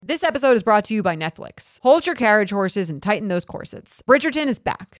This episode is brought to you by Netflix. Hold your carriage horses and tighten those corsets. Bridgerton is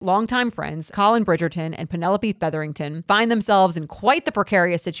back. Longtime friends Colin Bridgerton and Penelope Featherington find themselves in quite the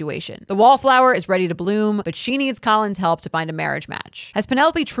precarious situation. The wallflower is ready to bloom, but she needs Colin's help to find a marriage match. Has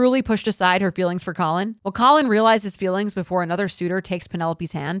Penelope truly pushed aside her feelings for Colin? Will Colin realize his feelings before another suitor takes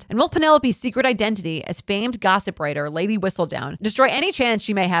Penelope's hand? And will Penelope's secret identity as famed gossip writer Lady Whistledown destroy any chance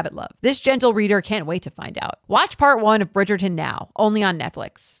she may have at love? This gentle reader can't wait to find out. Watch part 1 of Bridgerton now, only on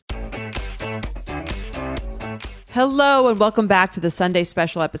Netflix. Hello and welcome back to the Sunday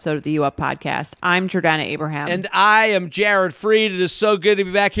special episode of the U Up podcast. I'm Jordana Abraham. And I am Jared Freed. It is so good to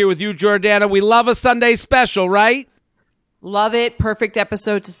be back here with you, Jordana. We love a Sunday special, right? Love it. Perfect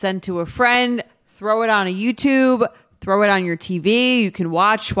episode to send to a friend. Throw it on a YouTube. Throw it on your TV. You can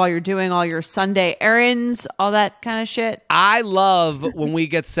watch while you're doing all your Sunday errands, all that kind of shit. I love when we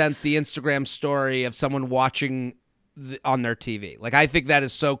get sent the Instagram story of someone watching on their TV. Like, I think that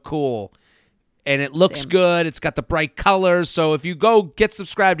is so cool. And it looks good. It's got the bright colors. So if you go get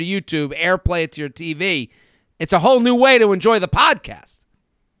subscribed to YouTube, AirPlay it to your TV, it's a whole new way to enjoy the podcast.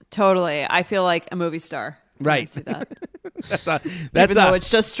 Totally. I feel like a movie star. Right. See that. That's Even though us. it's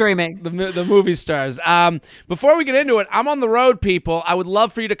just streaming. The movie stars. Before we get into it, I'm on the road, people. I would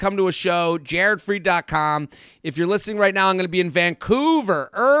love for you to come to a show, jaredfreed.com. If you're listening right now, I'm going to be in Vancouver,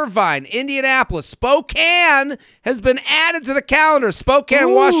 Irvine, Indianapolis. Spokane has been added to the calendar.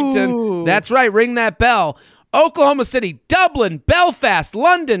 Spokane, Washington. That's right. Ring that bell. Oklahoma City, Dublin, Belfast,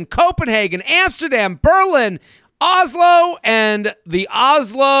 London, Copenhagen, Amsterdam, Berlin, Oslo, and the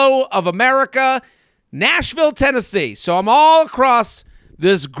Oslo of America, Nashville, Tennessee. So I'm all across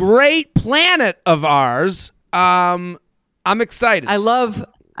this great planet of ours. I'm excited. I love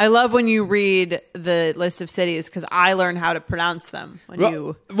when you read the list of cities because I learn how to pronounce them.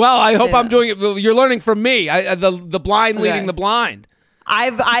 Well, I hope I'm doing it. You're learning from me. The blind leading the blind.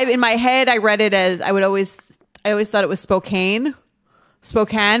 I've in my head I read it as I always thought it was Spokane.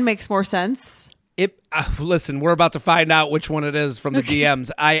 Spokane makes more sense. Listen, we're about to find out which one it is from the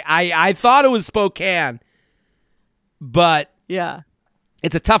DMs. I thought it was Spokane, but yeah,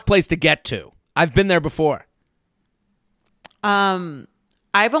 it's a tough place to get to. I've been there before. I've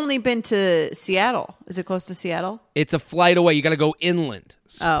only been to Seattle. Is it close to Seattle? It's a flight away. You got to go inland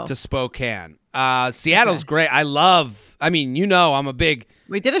to Spokane. Seattle's great. I'm a big...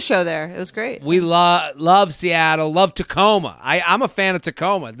 We did a show there. It was great. We love Seattle, love Tacoma. I'm a fan of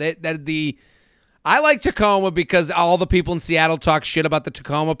Tacoma. I like Tacoma because all the people in Seattle talk shit about the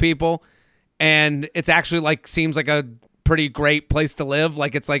Tacoma people, and it's actually seems like a pretty great place to live.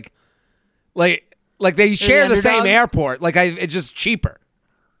 Like it's like they share the same airport. It's just cheaper.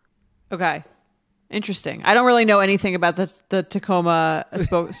 Okay, interesting. I don't really know anything about the Tacoma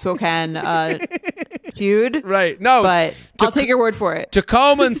Spokane feud. Right? No, but I'll take your word for it.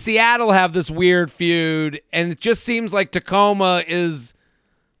 Tacoma and Seattle have this weird feud, and it just seems like Tacoma is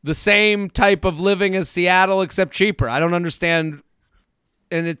the same type of living as Seattle, except cheaper. I don't understand.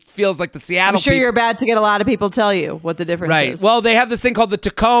 And it feels like the Seattle I'm sure you're about to get a lot of people tell you what the difference is. Right. Well, they have this thing called the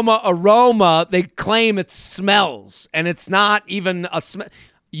Tacoma aroma. They claim it smells, and it's not even a smell.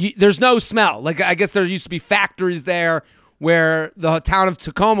 There's no smell. I guess there used to be factories there where the town of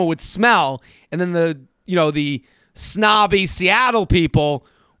Tacoma would smell, and then the snobby Seattle people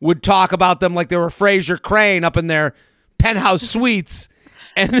would talk about them like they were Fraser Crane up in their penthouse suites.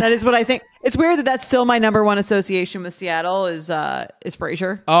 And that is what I think. It's weird that that's still my number one association with Seattle is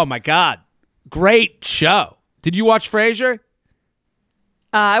Frasier. Oh my God. Great show. Did you watch Frasier?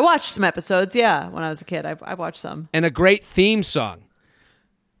 I watched some episodes. Yeah. When I was a kid, I watched some. And a great theme song.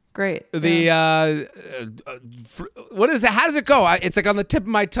 Great. What is it? How does it go? It's on the tip of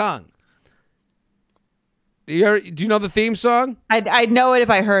my tongue. Do you know the theme song? I'd know it if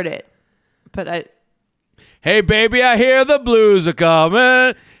I heard it, but Hey, baby, I hear the blues are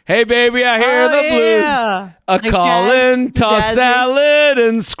coming. Hey, baby, I hear the blues a-calling. Tossed salad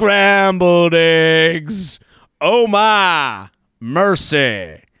and scrambled eggs. Oh, my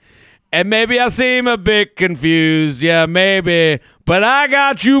mercy. And maybe I seem a bit confused. Yeah, maybe. But I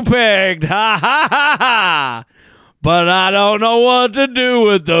got you pegged. Ha, ha, ha, ha. But I don't know what to do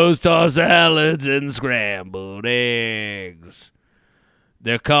with those tossed salads and scrambled eggs.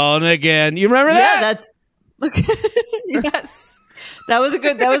 They're calling again. You remember that? Yeah, that's... Look, yes, that was a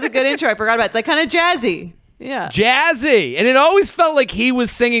good intro. I forgot about it. It's kind of jazzy, yeah, jazzy, and it always felt like he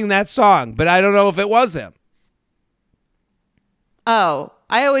was singing that song, but I don't know if it was him. Oh,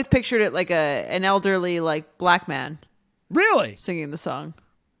 I always pictured it like an elderly black man, really singing the song.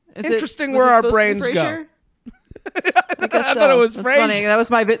 Interesting where our brains go. I thought it was Frasier. Funny.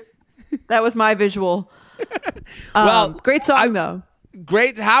 That was my visual. Well, great song though.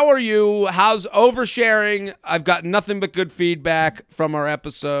 Great. How are you? How's oversharing? I've got nothing but good feedback from our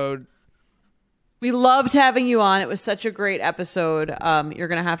episode. We loved having you on. It was such a great episode. You're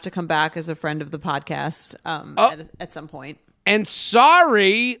going to have to come back as a friend of the podcast at some point. And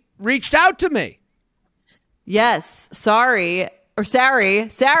Sari reached out to me. Yes. Sari,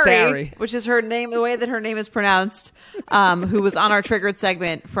 which is her name, the way that her name is pronounced, who was on our Triggered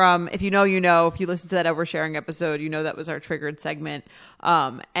segment from, if you know, if you listen to that Oversharing episode, that was our Triggered segment.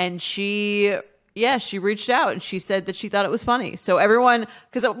 And she reached out and she said that she thought it was funny. So everyone,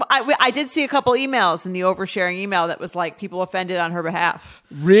 because I did see a couple emails in the Oversharing email that was like people offended on her behalf.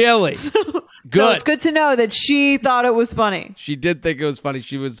 Really? Good. So it's good to know that she thought it was funny. She did think it was funny.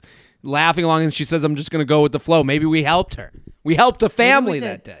 She was laughing along and she says, I'm just going to go with the flow. Maybe we helped her. We helped a family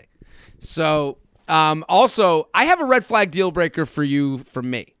that day. So also, I have a red flag deal breaker for you from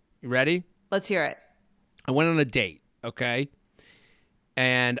me. You ready? Let's hear it. I went on a date, okay?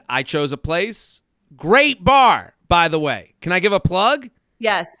 And I chose a place. Great bar, by the way. Can I give a plug?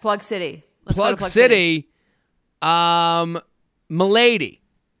 Yes, Plug City. Let's go to Plug City. Milady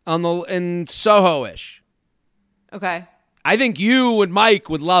in Soho-ish. Okay. I think you and Mike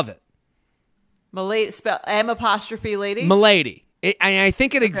would love it. Milady, spell M' lady? Milady. I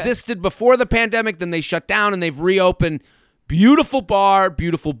think it existed before the pandemic. Then they shut down and they've reopened. Beautiful bar,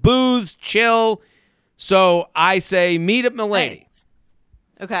 beautiful booths, chill. So I say meet at Milady. Nice.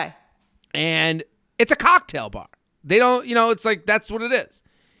 Okay. And it's a cocktail bar. They don't, it's like, that's what it is.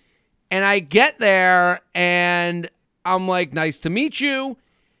 And I get there and I'm like, nice to meet you.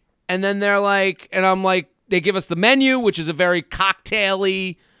 And then they're like, and I'm like, they give us the menu, which is a very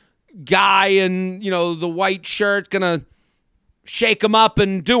cocktail-y guy in, the white shirt, gonna shake him up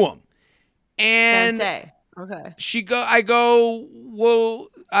and do him. And okay. I go, well,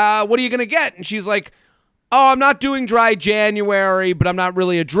 what are you gonna get? And she's like, oh, I'm not doing dry January, but I'm not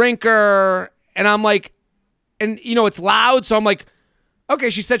really a drinker. And I'm like, and it's loud, so I'm like, okay,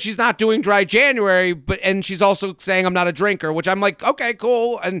 she said she's not doing dry January, and she's also saying I'm not a drinker, which I'm like, okay,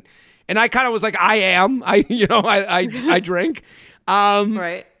 cool. And I kind of was like, I am. I drink.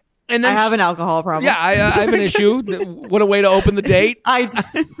 Right. And then I have an alcohol problem. Yeah, I have an issue. What a way to open the date. I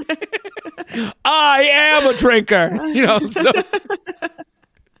am a drinker. So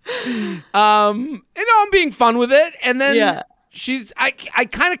I'm being fun with it. And then I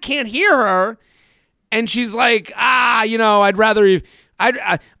kind of can't hear her. And she's like, I'd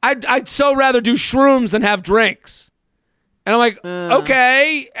so rather do shrooms than have drinks. And I'm like,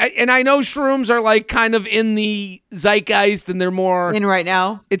 okay. And I know shrooms are like kind of in the zeitgeist and they're more in right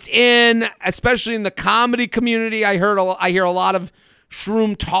now. It's in, especially in the comedy community. I hear a lot of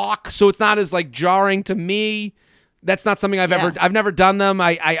shroom talk. So it's not as like jarring to me. That's not something I've never done them.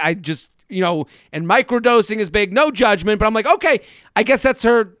 I just, and microdosing is big, no judgment, but I'm like, okay, I guess that's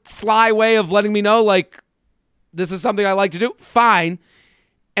her sly way of letting me know, like, this is something I like to do. Fine.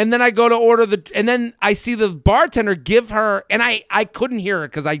 And then I go to order and then I see the bartender give her, and I couldn't hear her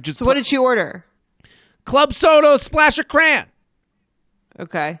because I just. So what did she order? Club soda, splash of cran.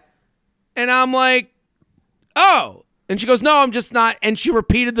 Okay. And I'm like, oh. And she goes, no, I'm just not. And she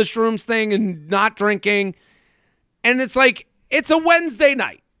repeated the shrooms thing and not drinking. And it's like, it's a Wednesday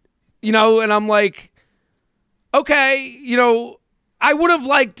night, and I'm like, okay, I would have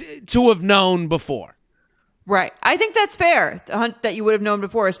liked to have known before. Right. I think that's fair that you would have known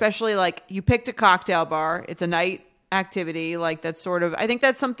before, especially like you picked a cocktail bar. It's a night activity. Like that's sort of, I think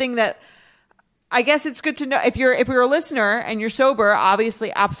that's something that I guess it's good to know if you're a listener and you're sober,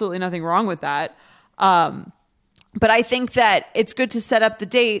 obviously absolutely nothing wrong with that. But I think that it's good to set up the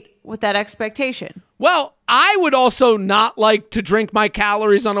date with that expectation. Well, I would also not like to drink my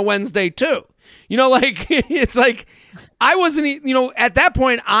calories on a Wednesday too. It's like I wasn't, at that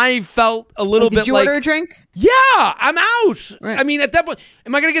point I felt a little bit like. Did you order a drink? Yeah, I'm out. Right. I mean, at that point,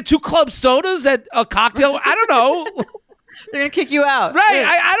 am I going to get 2 club sodas at a cocktail? I don't know. They're going to kick you out. Right.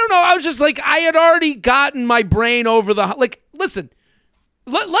 Yeah. I don't know. I was just like, I had already gotten my brain over listen,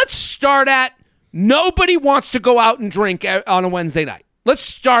 let's start at nobody wants to go out and drink on a Wednesday night. Let's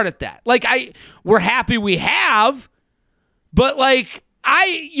start at that. We're happy we have, but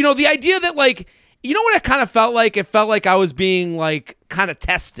the idea that what it kind of felt like? It felt like I was being kind of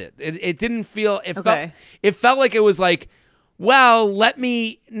tested. It didn't feel, it felt like it was like, well, let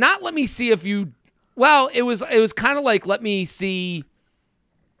me see if you, well, it was kind of like, let me see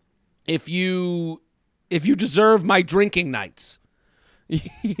if you deserve my drinking nights.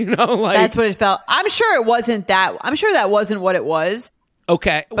 That's what it felt. I'm sure that wasn't what it was.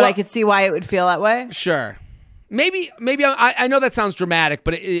 Okay. But I could see why it would feel that way. Sure. Maybe I know that sounds dramatic,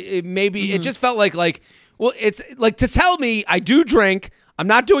 but it maybe it just felt like, Well, it's like to tell me I do drink. I'm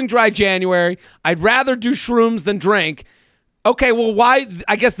not doing dry January. I'd rather do shrooms than drink. Okay, well, why?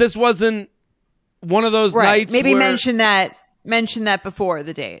 I guess this wasn't one of those nights. Maybe where mention that before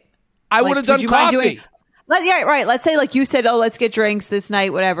the date. I would have done coffee. Yeah, right. Let's say like you said, oh, let's get drinks this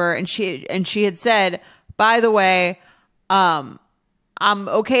night, whatever. And she had said, by the way, I'm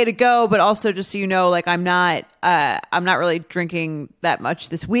okay to go, but also just so you know, like I'm not really drinking that much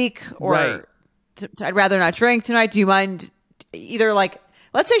this week, or I'd rather not drink tonight. Do you mind either like?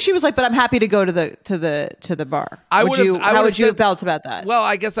 Let's say she was like, but I'm happy to go to the bar. How would you have felt about that? Well,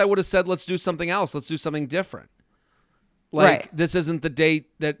 I guess I would have said, let's do something else. Let's do something different. Like, this isn't the date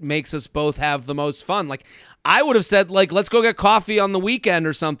that makes us both have the most fun. Like, I would have said, like, let's go get coffee on the weekend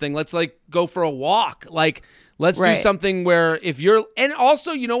or something. Let's, like, go for a walk. Like, let's do something where if you're... And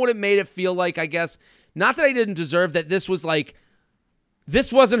also, you know what it made it feel like, I guess? Not that I didn't deserve that this was, like...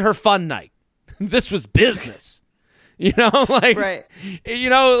 This wasn't her fun night. This was business. You know, like, you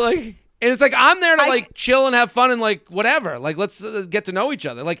know, like, and it's like, I'm there to like chill and have fun and like, whatever, like, let's get to know each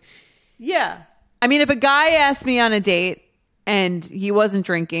other. Like, yeah. I mean, if a guy asked me on a date and he wasn't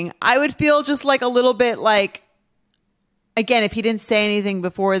drinking, I would feel just like a little bit like, again, if he didn't say anything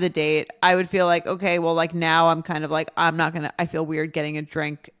before the date, I would feel like, okay, well, like now I'm kind of like, I feel weird getting a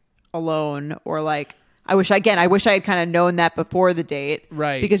drink alone, or like, I wish I had kind of known that before the date.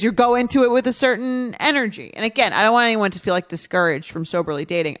 Right. Because you go into it with a certain energy. And again, I don't want anyone to feel like discouraged from soberly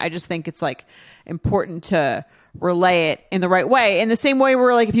dating. I just think it's like important to relay it in the right way. In the same way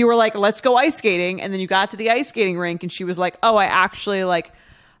where like, if you were like, let's go ice skating, and then you got to the ice skating rink and she was like, oh, I actually like,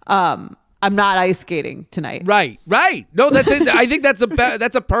 I'm not ice skating tonight. Right. No, that's it. I think that's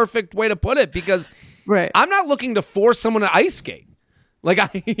a perfect way to put it, because I'm not looking to force someone to ice skate. Like,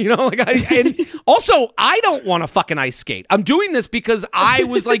 and also, I don't want to fucking ice skate. I'm doing this because I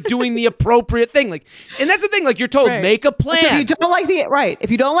was like doing the appropriate thing. Like, and that's the thing. Like, you're told, make a plan. So if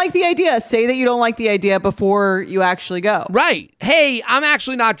you don't like the idea, say that you don't like the idea before you actually go. Right. Hey, I'm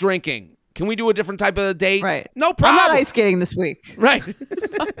actually not drinking. Can we do a different type of date? Right. No problem. I'm not ice skating this week. Right.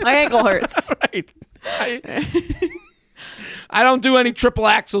 My ankle hurts. Right. I don't do any triple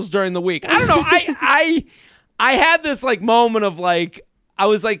axles during the week. I don't know. I had this like moment of like, I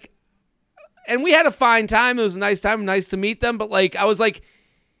was like, and we had a fine time. It was a nice time. Nice to meet them. But like, I was like,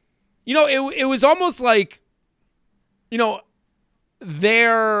 you know, it was almost like, you know,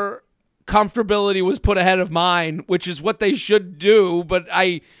 their comfortability was put ahead of mine, which is what they should do. But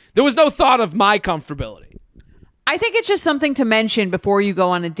there was no thought of my comfortability. I think it's just something to mention before you go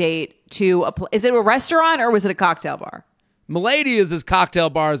on a date to is it a restaurant or was it a cocktail bar? Milady is as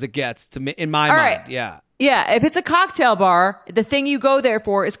cocktail bar as it gets to me, in my mind. Right. Yeah. Yeah, if it's a cocktail bar, the thing you go there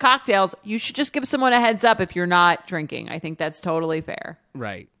for is cocktails. You should just give someone a heads up if you're not drinking. I think that's totally fair.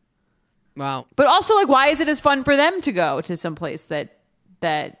 Right. Well, but also, like, why is it as fun for them to go to some place that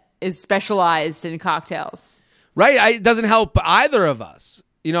is specialized in cocktails? Right. It doesn't help either of us,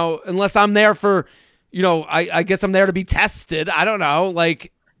 you know, unless I'm there for, you know, I guess I'm there to be tested. I don't know.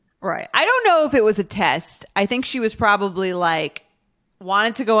 Like, right. I don't know if it was a test. I think she was probably like,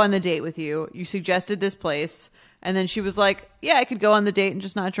 wanted to go on the date with you. You suggested this place. And then she was like, yeah, I could go on the date and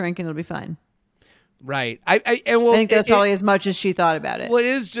just not drink and it'll be fine. Right. I think that's probably as much as she thought about it. Well, it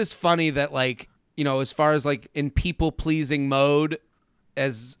is just funny that, like, you know, as far as like in people pleasing mode,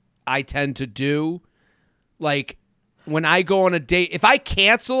 as I tend to do, like when I go on a date, if I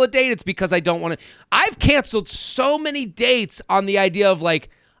cancel a date, it's because I don't want to. I've canceled so many dates on the idea of like,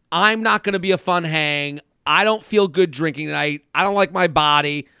 I'm not going to be a fun hang. I don't feel good drinking tonight. I don't like my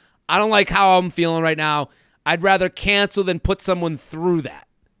body. I don't like how I'm feeling right now. I'd rather cancel than put someone through that.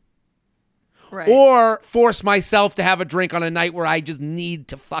 Right. Or force myself to have a drink on a night where I just need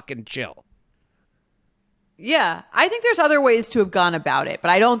to fucking chill. Yeah. I think there's other ways to have gone about it, but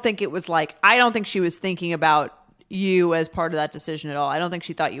I don't think it was like, I don't think she was thinking about you as part of that decision at all. I don't think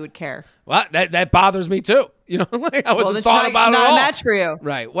she thought you would care. Well, that bothers me too. You know, like I wasn't thought about it at all. She's not a match for you.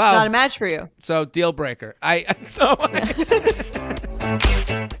 Right. Well, she's not a match for you. So deal breaker.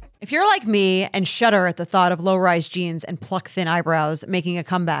 If you're like me and shudder at the thought of low-rise jeans and pluck thin eyebrows making a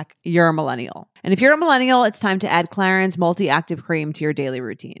comeback, you're a millennial. And if you're a millennial, it's time to add Clarins Multi-Active Cream to your daily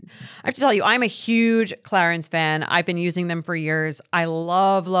routine. I have to tell you, I'm a huge Clarins fan. I've been using them for years. I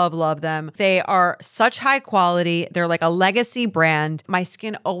love, love, love them. They are such high quality. They're like a legacy brand. My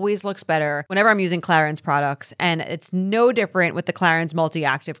skin always looks better whenever I'm using Clarins products, and it's no different with the Clarins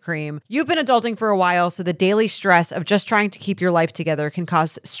Multi-Active Cream. You've been adulting for a while, so the daily stress of just trying to keep your life together can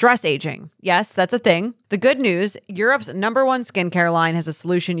cause stress aging. Yes, that's a thing. The good news, Europe's #1 skincare line has a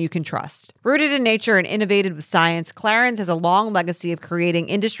solution you can trust. Rooted in nature and innovated with science, Clarins has a long legacy of creating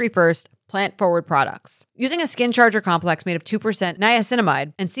industry-first, plant-forward products. Using a skin charger complex made of 2%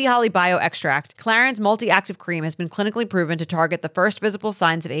 niacinamide and sea holly bio extract, Clarins Multi-Active Cream has been clinically proven to target the first visible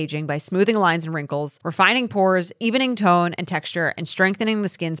signs of aging by smoothing lines and wrinkles, refining pores, evening tone and texture, and strengthening the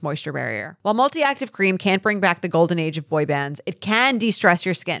skin's moisture barrier. While Multi-Active Cream can't bring back the golden age of boy bands, it can de-stress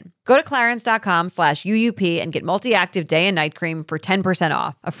your skin. Go to clarins.com/UUP and get Multi-Active Day and Night Cream for 10%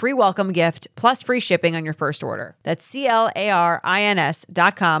 off, a free welcome gift, plus free shipping on your first order. That's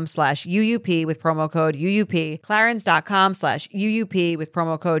clarins.com/UUP with promo code UUP, clarins.com/UUP with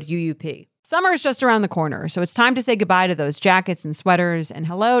promo code UUP. Summer is just around the corner, so it's time to say goodbye to those jackets and sweaters and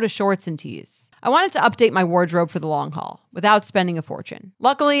hello to shorts and tees. I wanted to update my wardrobe for the long haul without spending a fortune.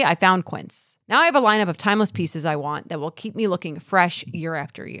 Luckily, I found Quince. Now I have a lineup of timeless pieces I want that will keep me looking fresh year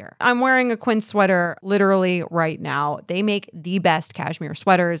after year. I'm wearing a Quince sweater literally right now. They make the best cashmere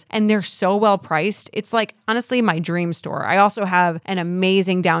sweaters and they're so well priced. It's like, honestly, my dream store. I also have an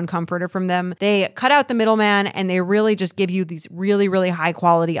amazing down comforter from them. They cut out the middleman and they really just give you these really, really high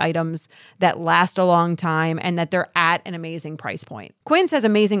quality items that last a long time and that they're at an amazing price point. Quince has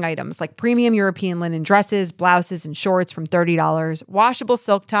amazing items like premium European linen dresses, blouses, and shorts from $30, washable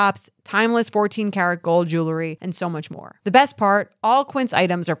silk tops, timeless 14-karat gold jewelry, and so much more. The best part, all Quince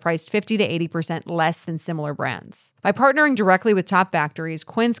items are priced 50 to 80% less than similar brands. By partnering directly with top factories,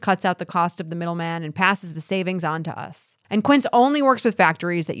 Quince cuts out the cost of the middleman and passes the savings on to us. And Quince only works with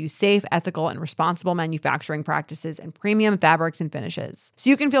factories that use safe, ethical, and responsible manufacturing practices and premium fabrics and finishes, so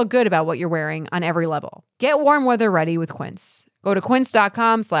you can feel good about what you're wearing on every level. Get warm weather ready with Quince. Go to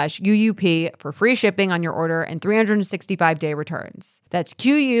quince.com/UUP for free shipping on your order and 365-day returns. That's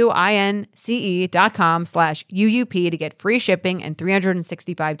QUINCE.com/UUP to get free shipping and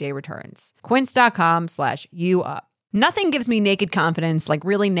 365-day returns. Quince.com/UUP. Nothing gives me naked confidence like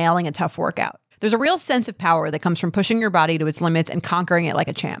really nailing a tough workout. There's a real sense of power that comes from pushing your body to its limits and conquering it like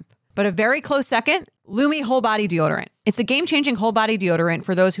a champ. But a very close second, Lumi Whole Body Deodorant. It's the game-changing whole body deodorant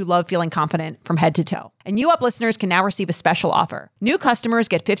for those who love feeling confident from head to toe. And You Up listeners can now receive a special offer. New customers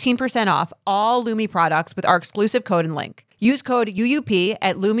get 15% off all Lumi products with our exclusive code and link. Use code UUP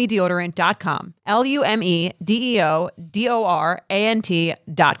at LumiDeodorant.com.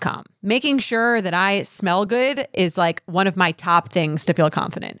 LumiDeodorant.com. Making sure that I smell good is like one of my top things to feel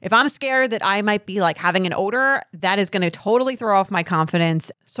confident. If I'm scared that I might be like having an odor, that is going to totally throw off my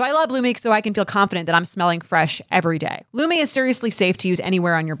confidence. So I love Lumi so I can feel confident that I'm smelling fresh every day. Lumi is seriously safe to use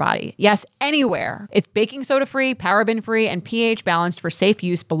anywhere on your body. Yes, anywhere. It's baking soda free, paraben free, and pH balanced for safe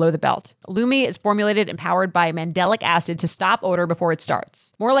use below the belt. Lumi is formulated and powered by mandelic acid to stop odor before it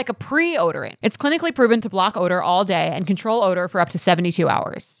starts. More like a pre-odorant. It's clinically proven to block odor all day and control odor for up to 72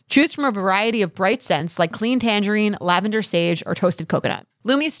 hours. Choose from a variety of bright scents like clean tangerine, lavender sage, or toasted coconut.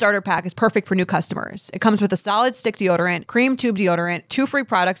 Lumi's starter pack is perfect for new customers. It comes with a solid stick deodorant, cream tube deodorant, 2 free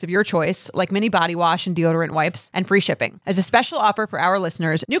products of your choice, like mini body wash and deodorant wipes, and free shipping. As a special offer for our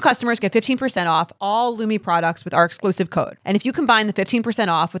listeners, new customers get 15% off all Lumi products with our exclusive code. And if you combine the 15%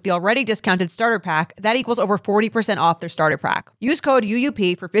 off with the already discounted starter pack, that equals over 40% off their starter pack. Use code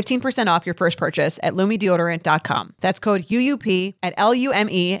UUP for 15% off your first purchase at LumiDeodorant.com. That's code UUP at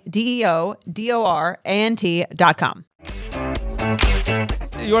LumiDeodorant.com.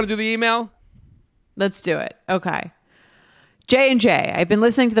 You want to do the email? Let's do it. Okay. J&J, I've been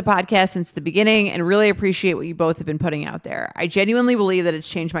listening to the podcast since the beginning and really appreciate what you both have been putting out there. I genuinely believe that it's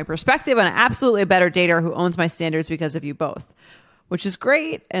changed my perspective on absolutely a better dater who owns my standards because of you both, which is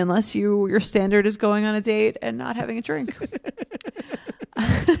great unless your standard is going on a date and not having a drink.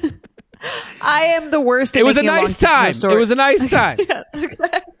 I am the worst at It was a making nice time. It was a nice time. Yeah,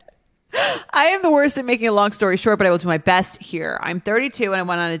 okay. I am the worst at making a long story short, but I will do my best here. I'm 32 and I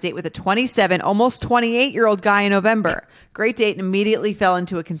went on a date with a 27, almost 28-year-old guy in November. Great date and immediately fell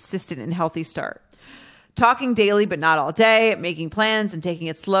into a consistent and healthy start. Talking daily, but not all day, making plans and taking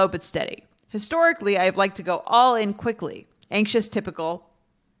it slow but steady. Historically, I've liked to go all in quickly. Anxious, typical.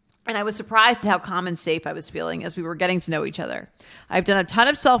 And I was surprised at how calm and safe I was feeling as we were getting to know each other. I've done a ton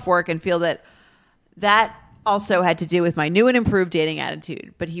of self-work and feel that also had to do with my new and improved dating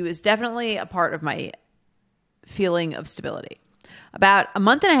attitude, but he was definitely a part of my feeling of stability. About a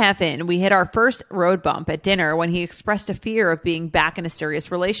month and a half in, we hit our first road bump at dinner when he expressed a fear of being back in a serious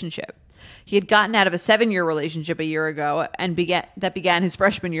relationship. He had gotten out of a 7-year relationship a year ago and began his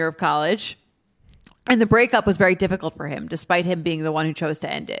freshman year of college, and the breakup was very difficult for him, despite him being the one who chose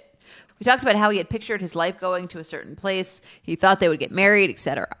to end it. We talked about how he had pictured his life going to a certain place. He thought they would get married,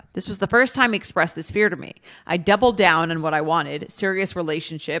 etc. This was the first time he expressed this fear to me. I doubled down on what I wanted, serious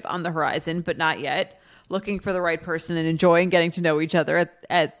relationship on the horizon, but not yet, looking for the right person and enjoying getting to know each other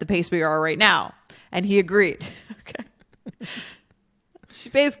at the pace we are right now. And he agreed. Okay. She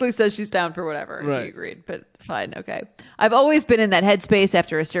basically says she's down for whatever. Right. He agreed, but it's fine. Okay. I've always been in that headspace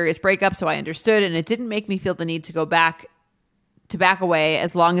after a serious breakup, so I understood, and it didn't make me feel the need to back away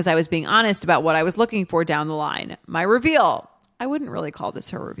as long as I was being honest about what I was looking for down the line. My reveal. I wouldn't really call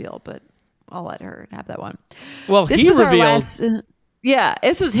this her reveal, but I'll let her have that one. Well, this he was revealed. Our last, yeah,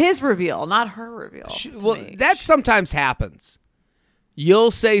 this was his reveal, not her reveal. That sometimes happens.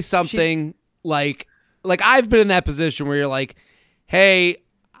 You'll say something like I've been in that position where you're like, hey,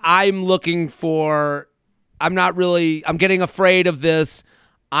 I'm getting afraid of this.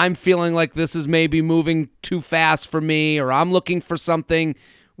 I'm feeling like this is maybe moving too fast for me, or I'm looking for something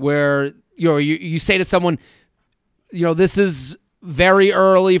where, you say to someone, this is very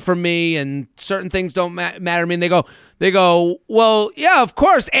early for me and certain things don't matter to me. And they go, well, yeah, of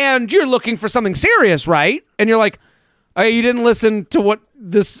course. And you're looking for something serious, right? And you're like, oh, you didn't listen to what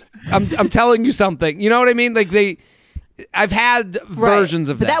this, I'm telling you something. You know what I mean? I've had versions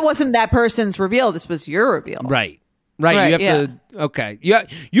of that. But that wasn't that person's reveal. This was your reveal. Right. You have to, okay.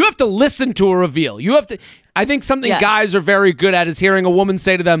 You have to listen to a reveal. I think something guys are very good at is hearing a woman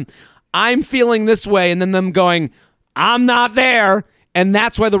say to them, I'm feeling this way. And then them going, I'm not there. And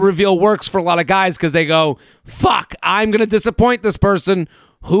that's why the reveal works for a lot of guys, because they go, fuck, I'm going to disappoint this person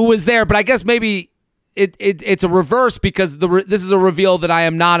who is there. But I guess maybe it's a reverse, because this is a reveal that I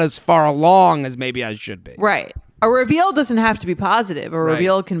am not as far along as maybe I should be. Right. A reveal doesn't have to be positive. A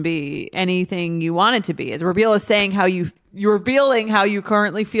reveal can be anything you want it to be. A reveal is saying you're revealing how you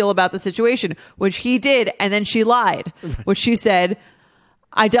currently feel about the situation, which he did, and then she lied, which she said,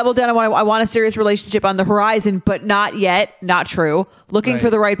 I doubled down. I want a serious relationship on the horizon, but not yet. Not true. Looking for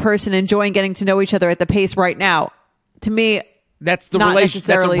the right person, enjoying getting to know each other at the pace right now. To me, that's the relation.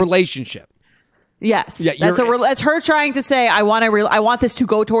 That's a relationship. Yes, yeah, that's her trying to say I want this to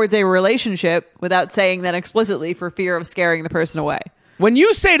go towards a relationship without saying that explicitly for fear of scaring the person away. When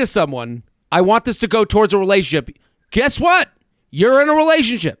you say to someone, I want this to go towards a relationship, guess what? You're in a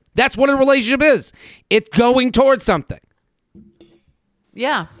relationship. That's what a relationship is. It's going towards something.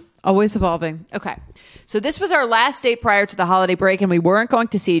 Yeah, always evolving. Okay. So this was our last date prior to the holiday break, and we weren't going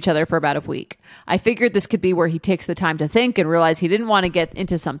to see each other for about a week. I figured this could be where he takes the time to think and realize he didn't want to get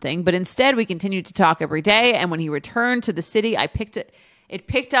into something, but instead we continued to talk every day, and when he returned to the city, it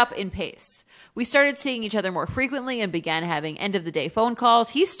picked up in pace. We started seeing each other more frequently and began having end-of-the-day phone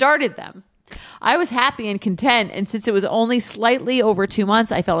calls. He started them. I was happy and content, and since it was only slightly over 2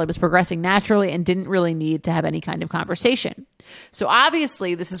 months, I felt it was progressing naturally and didn't really need to have any kind of conversation. So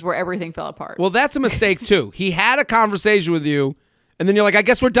obviously, this is where everything fell apart. Well, that's a mistake, too. He had a conversation with you, and then you're like, I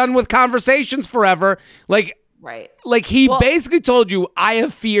guess we're done with conversations forever. Right. He basically told you, I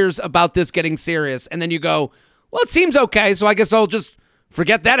have fears about this getting serious, and then you go, well, it seems okay, so I guess I'll just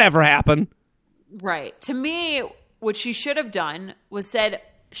forget that ever happened. Right. To me, what she should have done was said,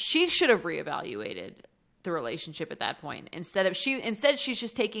 she should have reevaluated the relationship at that point. Instead she's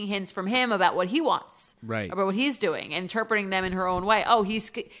just taking hints from him about what he wants, right? About what he's doing and interpreting them in her own way. Oh, he's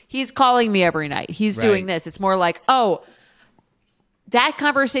calling me every night. He's doing this. It's more like, oh, that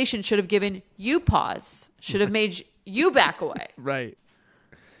conversation should have given you pause. Should have made you back away. Right.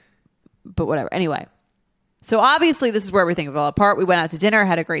 But whatever. Anyway. So obviously this is where everything fell apart. We went out to dinner,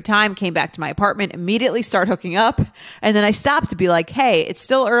 had a great time, came back to my apartment, immediately start hooking up. And then I stopped to be like, hey, it's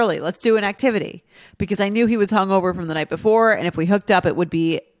still early. Let's do an activity. Because I knew he was hungover from the night before. And if we hooked up, it would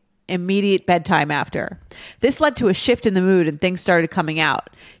be immediate bedtime after. This led to a shift in the mood and things started coming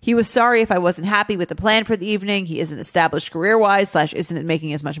out. He was sorry if I wasn't happy with the plan for the evening. He isn't established career-wise / isn't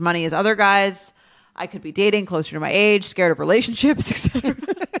making as much money as other guys. I could be dating closer to my age, scared of relationships, etc.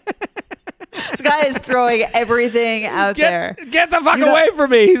 This guy is throwing everything out there. Get the fuck away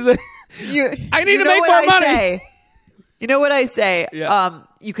from me. I need to make more money. You know what I say? Yeah.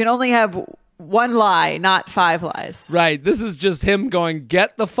 You can only have one lie, not 5 lies. Right. This is just him going,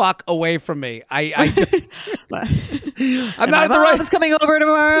 get the fuck away from me. I'm not at the right. Mom's coming over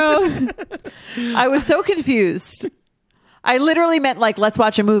tomorrow. I was so confused. I literally meant let's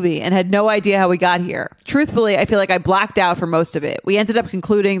watch a movie and had no idea how we got here. Truthfully, I feel like I blacked out for most of it. We ended up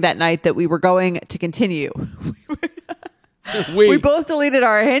concluding that night that we were going to continue. We both deleted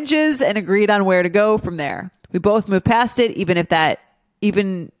our hinges and agreed on where to go from there. We both moved past it,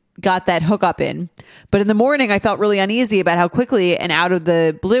 even got that hookup in. But in the morning, I felt really uneasy about how quickly and out of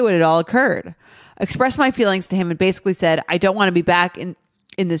the blue it had all occurred. I expressed my feelings to him and basically said, I don't want to be back in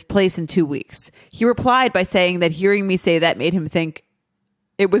this place in 2 weeks. He replied by saying that hearing me say that made him think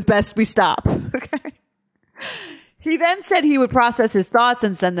it was best we stop. Okay. He then said he would process his thoughts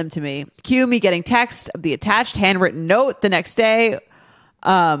and send them to me. Cue me getting text of the attached handwritten note the next day.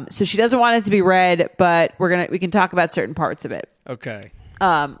 So she doesn't want it to be read, but we can talk about certain parts of it. Okay.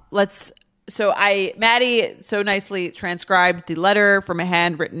 Maddie so nicely transcribed the letter from a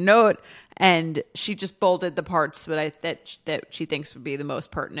handwritten note, and she just bolded the parts that she thinks would be the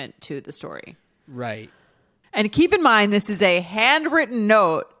most pertinent to the story. Right. And keep in mind, this is a handwritten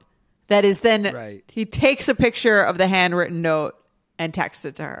note that is then he takes a picture of the handwritten note and texts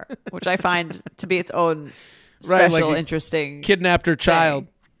it to her, which I find to be its own special, like interesting. Kidnapped her child.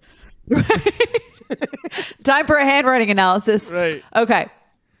 Time for a handwriting analysis. Right. Okay.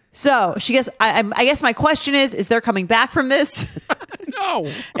 So she guess I guess my question is there coming back from this?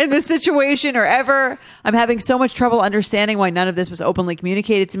 No. In this situation or ever? I'm having so much trouble understanding why none of this was openly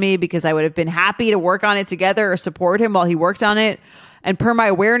communicated to me, because I would have been happy to work on it together or support him while he worked on it. And per my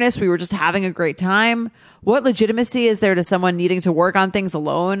awareness, we were just having a great time. What legitimacy is there to someone needing to work on things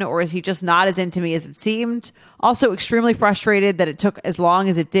alone? Or is he just not as into me as it seemed? Also extremely frustrated that it took as long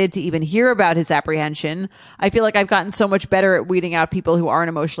as it did to even hear about his apprehension. I feel like I've gotten so much better at weeding out people who aren't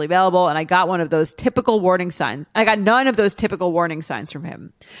emotionally available, and I got one of those typical warning signs. I got none of those typical warning signs from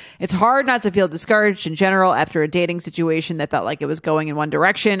him. It's hard not to feel discouraged in general after a dating situation that felt like it was going in one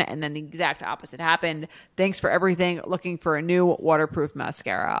direction and then the exact opposite happened. Thanks for everything. Looking for a new waterproof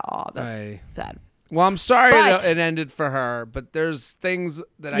mascara. Oh, that's sad. Well, I'm sorry it ended for her, but there's things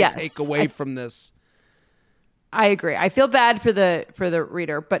that I take away from this. I agree. I feel bad for the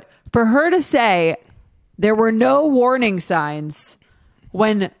reader, but for her to say there were no warning signs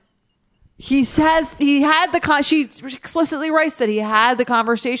when he says he had she explicitly writes that he had the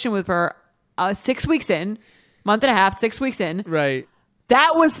conversation with her 6 weeks in, month and a half, 6 weeks in. Right.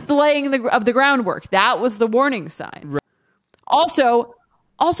 That was the laying of the groundwork. That was the warning sign. Right. Also,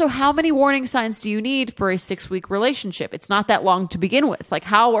 how many warning signs do you need for a 6-week relationship? It's not that long to begin with. Like,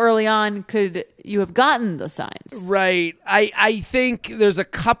 how early on could you have gotten the signs? Right. I think there's a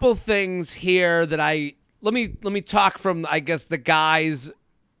couple things here that let me talk from, I guess, the guy's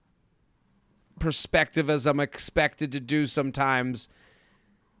perspective, as I'm expected to do sometimes,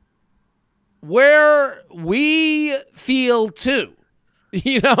 where we feel too.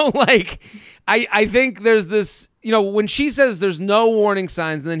 Like, I think there's this, when she says there's no warning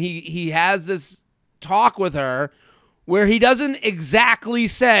signs, and then he has this talk with her where he doesn't exactly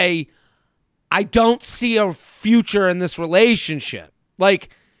say, I don't see a future in this relationship. Like,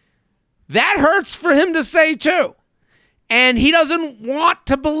 that hurts for him to say too. And he doesn't want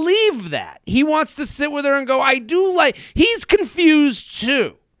to believe that. He wants to sit with her and go, he's confused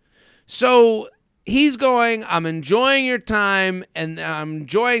too. So he's going, I'm enjoying your time and I'm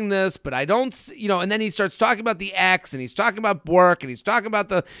enjoying this, but I don't, and then he starts talking about the ex and he's talking about work and he's talking about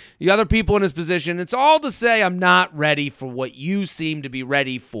the other people in his position. It's all to say, I'm not ready for what you seem to be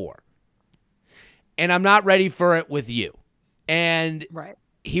ready for. And I'm not ready for it with you. And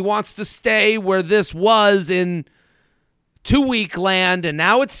he wants to stay where this was in 2-week land, and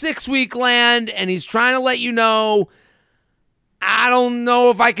now it's 6-week land, and he's trying to let you know, I don't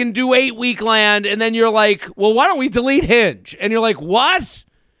know if I can do 8-week land. And then you're like, well, why don't we delete Hinge? And you're like, what?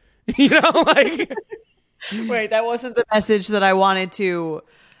 Wait, that wasn't the message that I wanted to.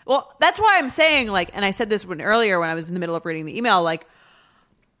 Well, that's why I'm saying, and I said this earlier when I was in the middle of reading the email,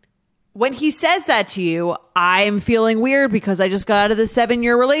 when he says that to you, I'm feeling weird because I just got out of the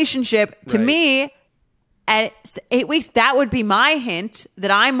 7-year relationship. To me, at 8 weeks, that would be my hint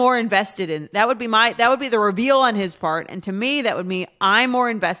that I'm more invested in. That would be the reveal on his part. And to me, that would mean I'm more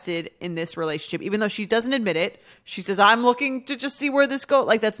invested in this relationship, even though she doesn't admit it. She says, I'm looking to just see where this goes.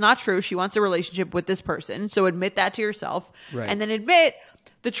 That's not true. She wants a relationship with this person. So admit that to yourself. Right. And then admit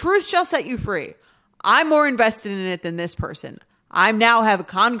the truth shall set you free. I'm more invested in it than this person. I now have a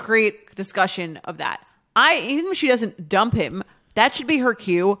concrete discussion of that. Even if she doesn't dump him, that should be her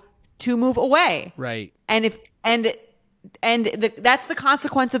cue to move away. Right. And that's the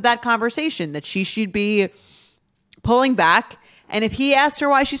consequence of that conversation, that she should be pulling back. And if he asks her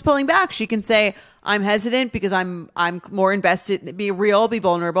why she's pulling back, she can say, I'm hesitant because I'm more invested, be real, be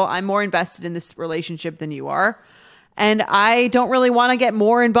vulnerable. I'm more invested in this relationship than you are. And I don't really want to get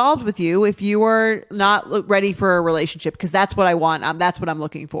more involved with you if you are not ready for a relationship, because that's what I want. That's what I'm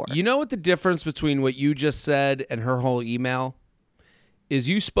looking for. You know what the difference between what you just said and her whole email is?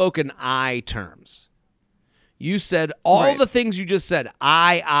 You spoke in I terms. You said all the things you just said.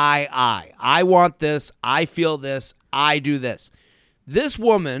 I want this. I feel this. I do this. This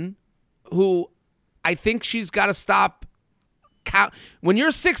woman, who I think she's got to stop. When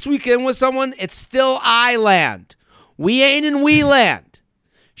you're 6 weeks in with someone, it's still I land. We ain't in we land.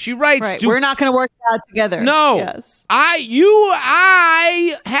 She writes, we're not going to work out together. No. Yes.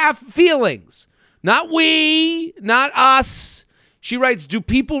 I have feelings. Not we, not us. She writes,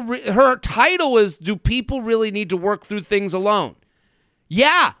 her title is, do people really need to work through things alone?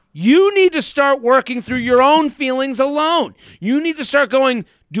 Yeah, you need to start working through your own feelings alone. You need to start going,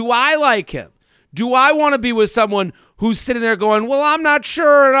 do I like him? Do I want to be with someone who's sitting there going, well, I'm not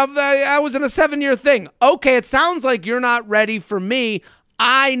sure. I was in a 7-year thing. Okay, it sounds like you're not ready for me.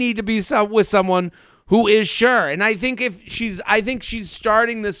 I need to be with someone who is sure. And I think she's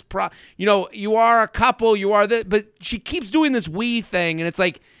starting this you are a couple, you are that, but she keeps doing this we thing, and it's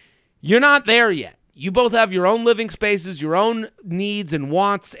like, you're not there yet. You both have your own living spaces, your own needs and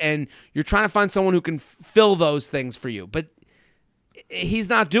wants, and you're trying to find someone who can fill those things for you. But he's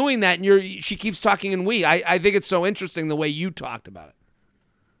not doing that, and she keeps talking in we. I think it's so interesting the way you talked about it.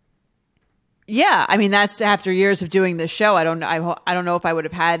 Yeah, I mean, that's after years of doing this show. I don't know if I would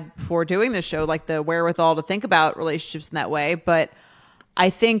have had before doing this show, like the wherewithal to think about relationships in that way. But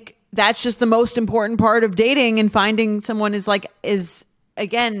I think that's just the most important part of dating and finding someone is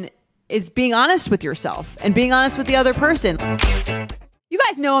being honest with yourself and being honest with the other person. You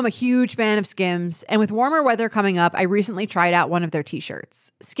guys know I'm a huge fan of Skims, and with warmer weather coming up, I recently tried out one of their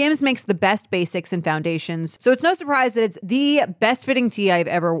t-shirts. Skims makes the best basics and foundations, so it's no surprise that it's the best fitting tee I've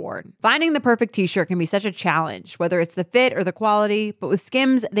ever worn. Finding the perfect t-shirt can be such a challenge, whether it's the fit or the quality, but with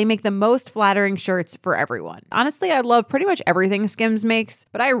Skims, they make the most flattering shirts for everyone. Honestly, I love pretty much everything Skims makes,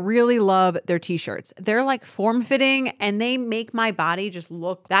 but I really love their t-shirts. They're like form-fitting, and they make my body just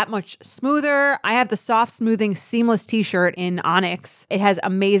look that much smoother. I have the soft, smoothing, seamless t-shirt in Onyx. It has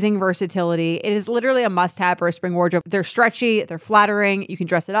amazing versatility. It is literally a must-have for a spring wardrobe. They're stretchy, they're flattering, you can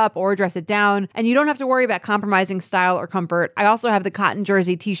dress it up or dress it down, and you don't have to worry about compromising style or comfort. I also have the cotton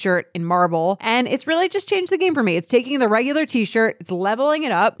jersey t-shirt in marble, and it's really just changed the game for me. It's taking the regular t-shirt, it's leveling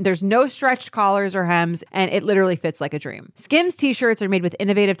it up. There's no stretched collars or hems, and it literally fits like a dream. Skims t-shirts are made with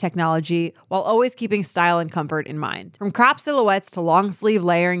innovative technology while always keeping style and comfort in mind. From crop silhouettes to long sleeve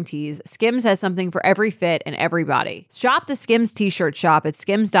layering tees, Skims has something for every fit and every body. Shop the Skims t-shirt shop at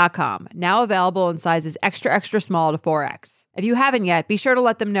skims.com, now available in sizes extra, extra small to 4X. If you haven't yet, be sure to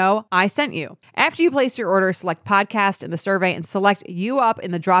let them know I sent you. After you place your order, select podcast in the survey and select you up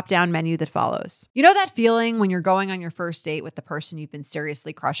in the drop-down menu that follows. You know that feeling when you're going on your first date with the person you've been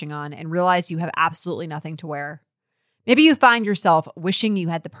seriously crushing on and realize you have absolutely nothing to wear? Maybe you find yourself wishing you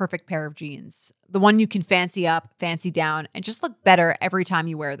had the perfect pair of jeans, the one you can fancy up, fancy down, and just look better every time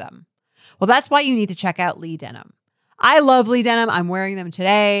you wear them. Well, that's why you need to check out Lee Denim. I love Lee Denim. I'm wearing them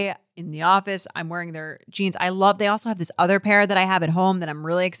today in the office. I'm wearing their jeans. They also have this other pair that I have at home that I'm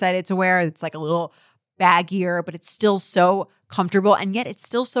really excited to wear. It's like a little baggier, but it's still so comfortable, and yet it's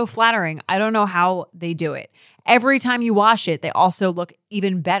still so flattering. I don't know how they do it. Every time you wash it, they also look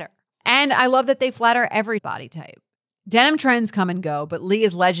even better. And I love that they flatter every body type. Denim trends come and go, but Lee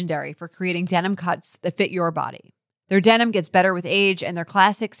is legendary for creating denim cuts that fit your body. Their denim gets better with age, and their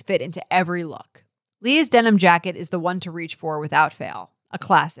classics fit into every look. Lee's denim jacket is the one to reach for without fail, a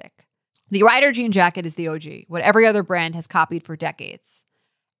classic. The Rider jean jacket is the OG, what every other brand has copied for decades.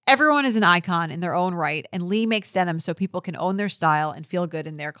 Everyone is an icon in their own right, and Lee makes denim so people can own their style and feel good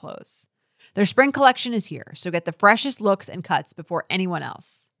in their clothes. Their spring collection is here, so get the freshest looks and cuts before anyone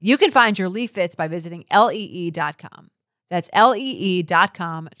else. You can find your Lee fits by visiting lee.com. That's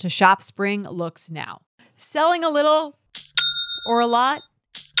lee.com to shop spring looks now. Selling a little or a lot?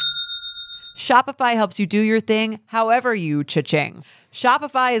 Shopify helps you do your thing however you cha-ching.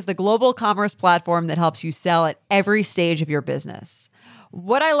 Shopify is the global commerce platform that helps you sell at every stage of your business.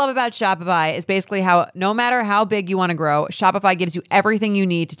 What I love about Shopify is basically how no matter how big you want to grow, Shopify gives you everything you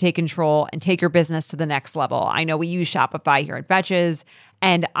need to take control and take your business to the next level. I know we use Shopify here at Betches,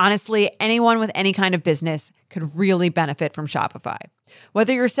 and honestly, anyone with any kind of business could really benefit from Shopify.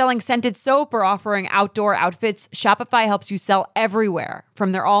 Whether you're selling scented soap or offering outdoor outfits, Shopify helps you sell everywhere,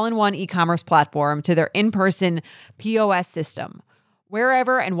 from their all-in-one e-commerce platform to their in-person POS system.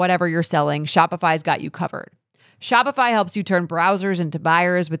 Wherever and whatever you're selling, Shopify's got you covered. Shopify helps you turn browsers into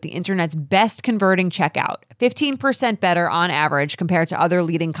buyers with the internet's best converting checkout, 15% better on average compared to other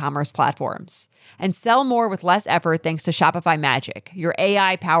leading commerce platforms. And sell more with less effort thanks to Shopify Magic, your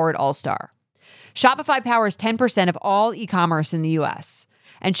AI-powered all-star. Shopify powers 10% of all e-commerce in the U.S.,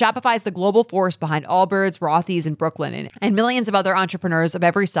 and Shopify is the global force behind Allbirds, Rothy's, and Brooklyn, and millions of other entrepreneurs of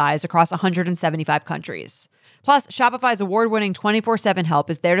every size across 175 countries. Plus, Shopify's award-winning 24/7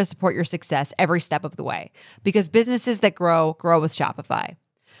 help is there to support your success every step of the way, because businesses that grow, grow with Shopify.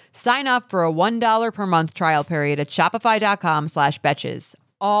 Sign up for a $1 per month trial period at shopify.com/betches,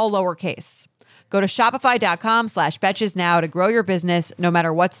 all lowercase. Go to shopify.com/betches now to grow your business no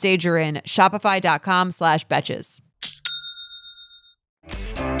matter what stage you're in. Shopify.com/betches.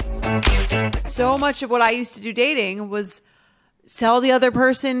 So much of what I used to do dating was tell the other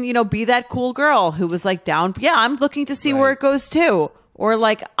person, be that cool girl who was like down. Yeah, I'm looking to see where it goes too. Or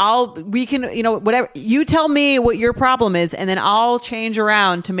like we can, whatever, you tell me what your problem is and then I'll change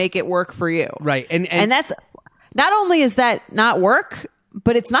around to make it work for you. Right. And that's, not only is that not work,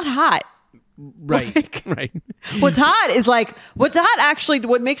 but it's not hot. Right. Right. What's hot is like, what's hot actually,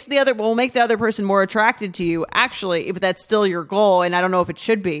 what makes will make the other person more attracted to you, actually, if that's still your goal, and I don't know if it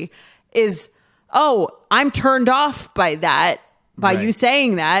should be, is, oh, I'm turned off by that, by you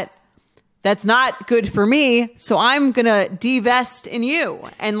saying that. That's not good for me, so I'm going to divest in you.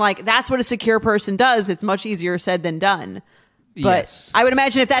 And like, that's what a secure person does. It's much easier said than done. But yes. I would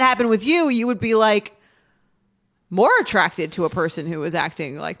imagine if that happened with you, you would be like more attracted to a person who is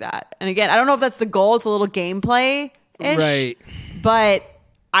acting like that. And again, I don't know if that's the goal. It's a little gameplay-ish. Right. But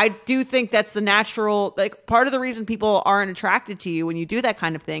I do think that's the natural, like, part of the reason people aren't attracted to you when you do that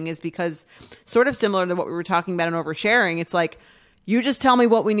kind of thing is because, sort of similar to what we were talking about in oversharing, it's like, you just tell me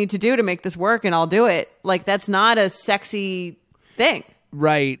what we need to do to make this work and I'll do it. Like, that's not a sexy thing.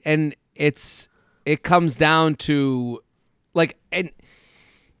 Right. And it comes down to like,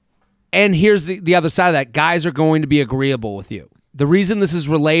 and here's the other side of that. Guys are going to be agreeable with you. The reason this is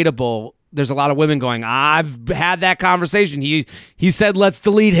relatable, there's a lot of women going, I've had that conversation. He said, let's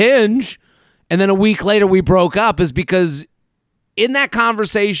delete Hinge. And then a week later we broke up, is because in that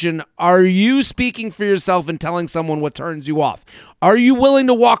conversation, are you speaking for yourself and telling someone what turns you off? Are you willing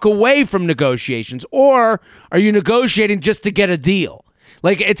to walk away from negotiations, or are you negotiating just to get a deal?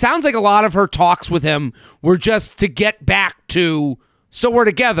 Like, it sounds like a lot of her talks with him were just to get back to, so we're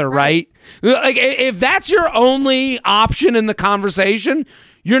together, right? Like, if that's your only option in the conversation,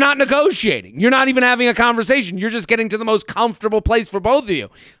 you're not negotiating. You're not even having a conversation. You're just getting to the most comfortable place for both of you.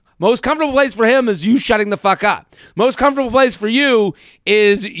 Most comfortable place for him is you shutting the fuck up. Most comfortable place for you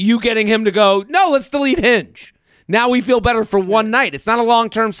is you getting him to go, no, let's delete Hinge. Now we feel better for one night. It's not a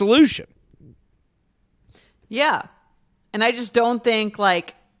long-term solution. Yeah. And I just don't think,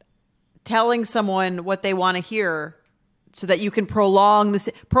 like, telling someone what they want to hear so that you can prolonging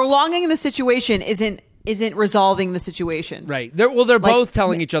the situation isn't resolving the situation. Right. They're like, both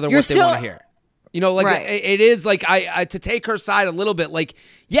telling each other what they want to hear. Like, right. It is like, I to take her side a little bit, like,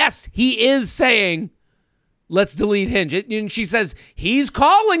 yes, he is saying, let's delete Hinge. And she says, he's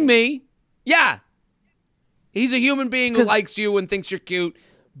calling me. Yeah. He's a human being who likes you and thinks you're cute,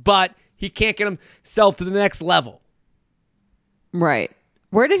 but he can't get himself to the next level. Right.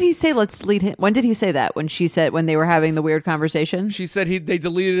 Where did he say let's delete him? When did he say that? When they were having the weird conversation? She said they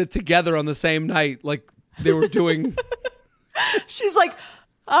deleted it together on the same night, like they were doing. She's like,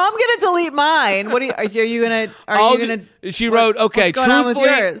 I'm gonna delete mine. What are you gonna? She wrote, okay. What's going on with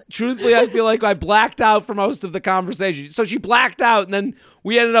yours? Truthfully, I feel like I blacked out for most of the conversation. So she blacked out, and then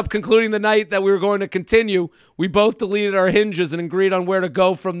we ended up concluding the night that we were going to continue. We both deleted our Hinges and agreed on where to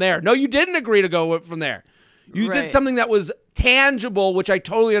go from there. No, you didn't agree to go from there. You did something that was tangible, which I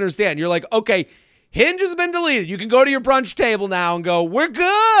totally understand. You're like, okay, Hinge has been deleted. You can go to your brunch table now and go, we're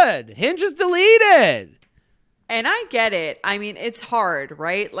good. Hinge is deleted. And I get it. I mean, it's hard,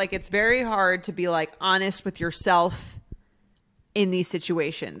 right? Like, it's very hard to be, like, honest with yourself in these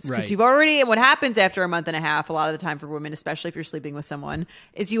situations. Because what happens after a month and a half, a lot of the time for women, especially if you're sleeping with someone,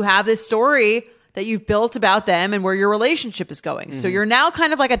 is you have this story that you've built about them and where your relationship is going. Mm-hmm. So you're now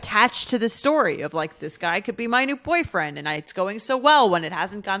kind of like attached to this story of like, this guy could be my new boyfriend and it's going so well when it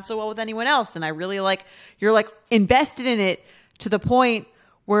hasn't gone so well with anyone else. And I really you're like invested in it to the point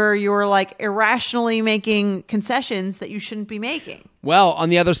where you're like irrationally making concessions that you shouldn't be making. Well, on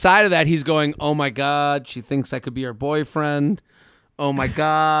the other side of that, he's going, oh my God, she thinks I could be her boyfriend. Oh my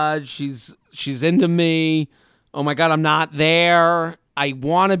God, she's into me. Oh my God, I'm not there. I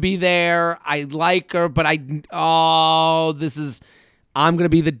want to be there. I like her, but I'm going to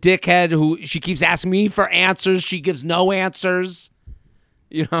be the dickhead who she keeps asking me for answers. She gives no answers.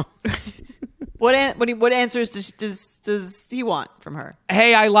 What answers does he want from her?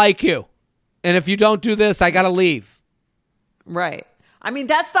 Hey, I like you. And if you don't do this, I got to leave. Right. I mean,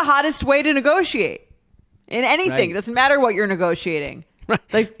 that's the hottest way to negotiate in anything. Right. It doesn't matter what you're negotiating. Right.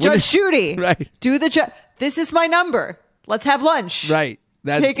 Like, Judge Judy. Right. This is my number. Let's have lunch. Right.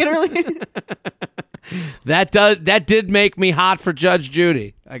 Take it or leave it. That did make me hot for Judge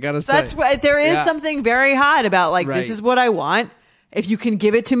Judy. I gotta say. That's what there is something very hot about, like, this is what I want. If you can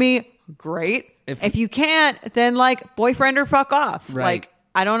give it to me, great. If you can't, then like, boyfriend or fuck off. Right. Like,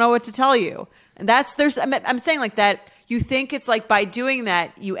 I don't know what to tell you. And I'm saying like that. You think it's like by doing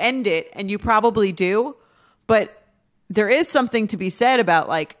that you end it, and you probably do, but there is something to be said about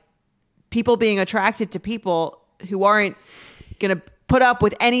like people being attracted to people who aren't going to put up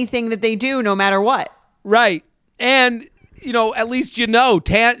with anything that they do no matter what. Right. And, at least she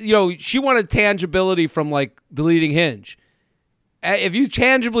wanted tangibility from like deleting Hinge. if you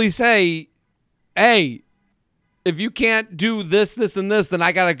tangibly say, hey, if you can't do this, this, and this, then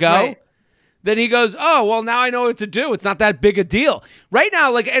I got to go. Right. Then he goes, oh, well, now I know what to do. It's not that big a deal. Right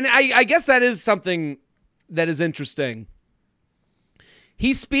now, like, and I guess that is something that is interesting.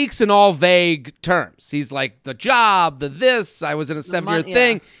 He speaks in all vague terms. He's like, the job, the this, I was in a 7-year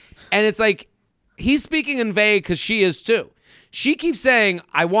thing. And it's like, he's speaking in vague because she is too. She keeps saying,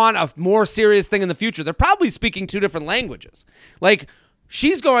 I want a more serious thing in the future. They're probably speaking 2 different languages. Like,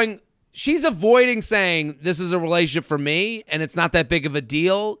 she's avoiding saying this is a relationship for me and it's not that big of a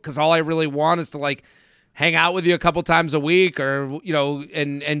deal because all I really want is to like hang out with you a couple times a week or, you know,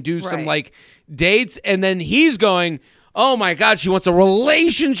 and do some like dates. And then he's going, oh my God, she wants a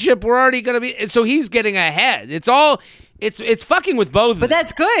relationship. We're already going to be. And so he's getting ahead. It's fucking with both. But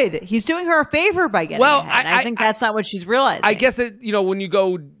that's good. He's doing her a favor by getting ahead. I think that's not what she's realizing. I guess when you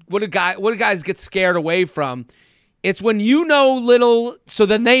go, what do guys get scared away from? It's when you know little, so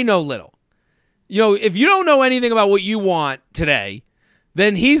then they know little. You know, if you don't know anything about what you want today,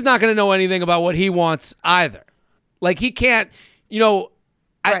 then he's not going to know anything about what he wants either. Like he can't, you know,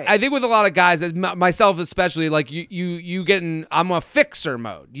 I think with a lot of guys, myself especially, like you get in, I'm a fixer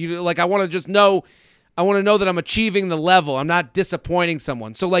mode. You like, I want to just know, I want to know that I'm achieving the level. I'm not disappointing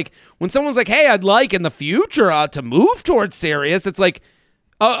someone. So like when someone's like, hey, I'd like in the future to move towards serious, it's like,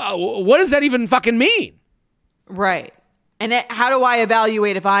 what does that even fucking mean? Right. And how do I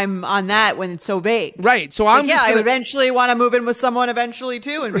evaluate if I'm on that when it's so vague? Right. So I eventually want to move in with someone eventually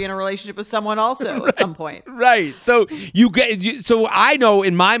too and be in a relationship with someone also at some point. Right. So so I know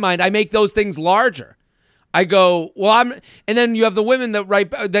in my mind, I make those things larger. I go, well, and then you have the women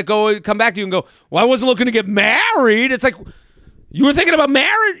that come back to you and go, well, I wasn't looking to get married. It's like, you were thinking about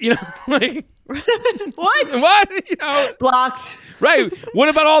marriage, you know, like what? You know, blocked. Right. What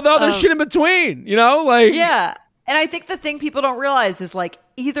about all the other shit in between? You know, like yeah. And I think the thing people don't realize is like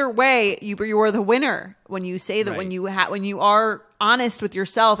either way, you are the winner when you say that when you are honest with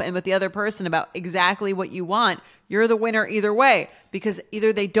yourself and with the other person about exactly what you want, you're the winner either way because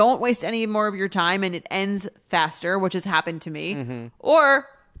either they don't waste any more of your time and it ends faster, which has happened to me, or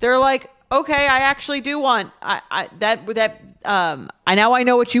they're like, okay, I actually do want I now I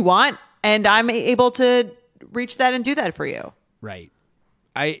know what you want and I'm able to reach that and do that for you. Right.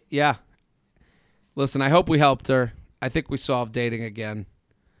 Listen, I hope we helped her. I think we solved dating again.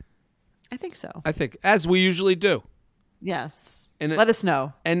 I think so. I think, as we usually do. Yes. And let us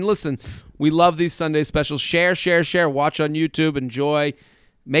know. And listen, we love these Sunday specials. Share. Watch on YouTube. Enjoy.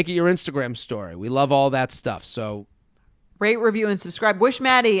 Make it your Instagram story. We love all that stuff. So rate, review, and subscribe. Wish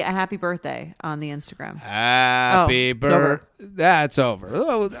Maddie a happy birthday on the Instagram. Happy birthday. That's over.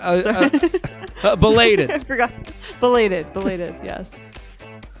 Belated. I forgot. Belated. Yes.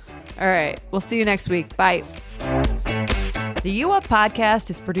 All right. We'll see you next week. Bye. The U Up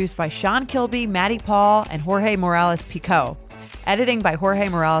podcast is produced by Sean Kilby, Maddie Paul, and Jorge Morales Pico. Editing by Jorge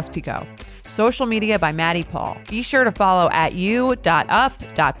Morales Pico. Social media by Maddie Paul. Be sure to follow at u.up.podcast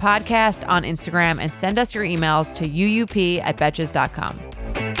on Instagram and send us your emails to uup@betches.com.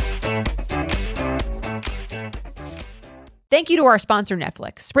 Thank you to our sponsor,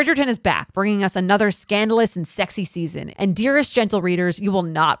 Netflix. Bridgerton is back, bringing us another scandalous and sexy season. And dearest gentle readers, you will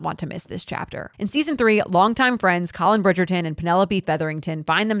not want to miss this chapter. In season 3, longtime friends Colin Bridgerton and Penelope Featherington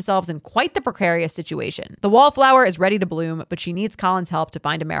find themselves in quite the precarious situation. The wallflower is ready to bloom, but she needs Colin's help to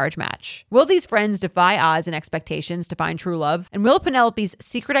find a marriage match. Will these friends defy odds and expectations to find true love? And will Penelope's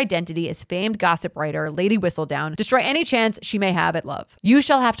secret identity as famed gossip writer Lady Whistledown destroy any chance she may have at love? You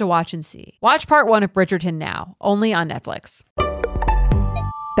shall have to watch and see. Watch part 1 of Bridgerton now, only on Netflix.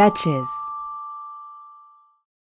 Betches.